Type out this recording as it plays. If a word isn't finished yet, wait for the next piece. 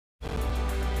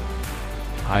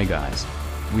Hi guys.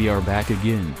 We are back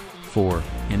again, for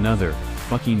another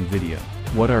fucking video.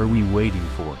 What are we waiting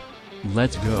for?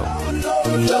 Let's go.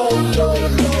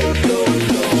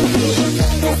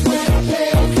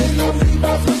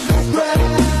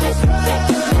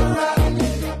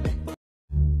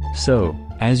 So,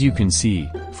 as you can see,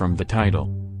 from the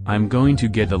title, I'm going to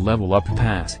get a level up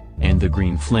pass, and the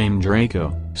green flame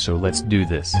Draco, so let's do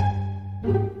this.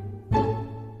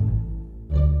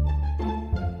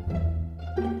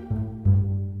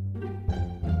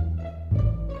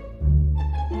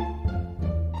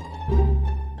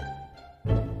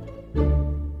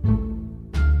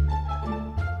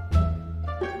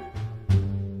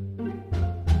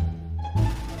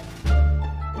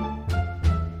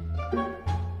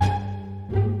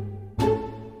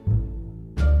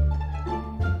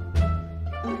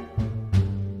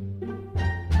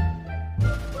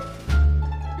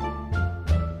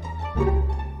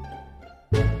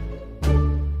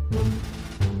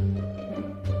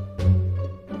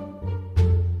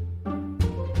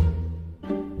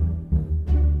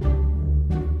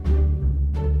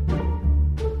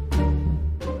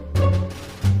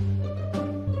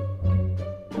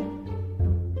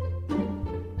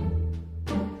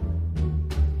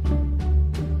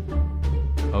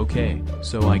 Okay,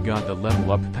 so I got the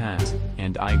level up pass,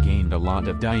 and I gained a lot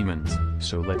of diamonds,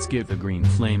 so let's get the green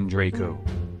flame Draco.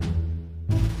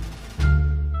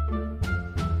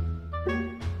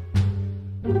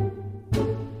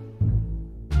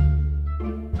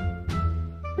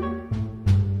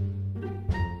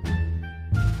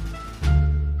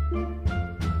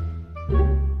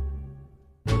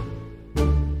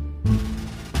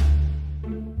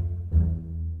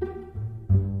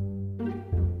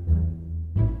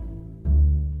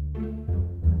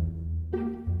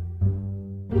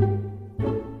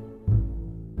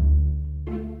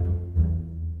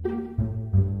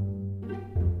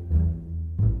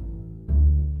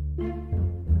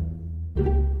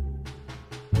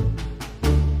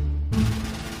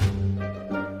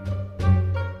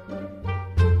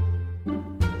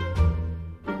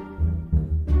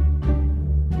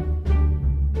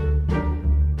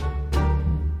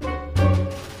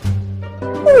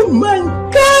 Oh my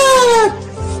God!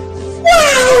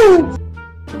 Wow!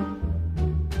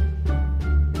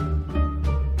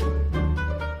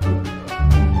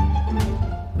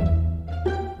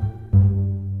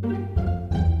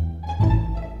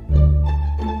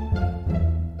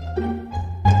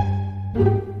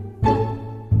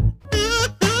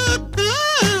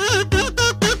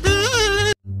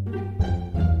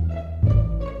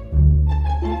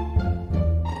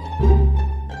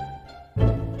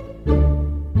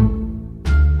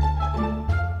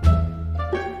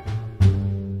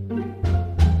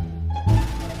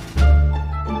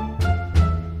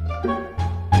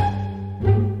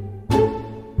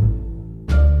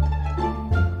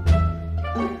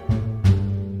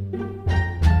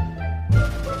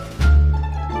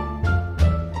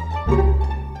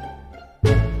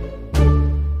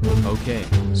 Okay,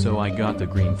 so I got the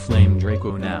green flame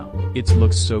Draco now. It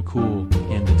looks so cool,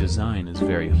 and the design is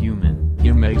very human.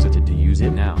 I'm excited to use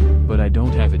it now, but I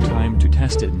don't have the time to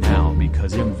test it now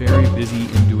because I'm very busy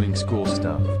in doing school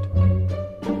stuff.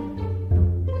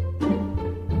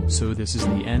 So this is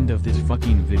the end of this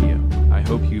fucking video. I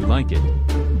hope you like it.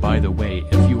 By the way,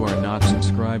 if you are not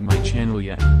subscribed my channel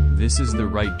yet, this is the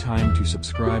right time to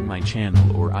subscribe my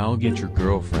channel or I'll get your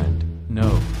girlfriend.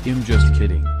 No, I'm just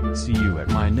kidding. See you at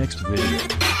my next video.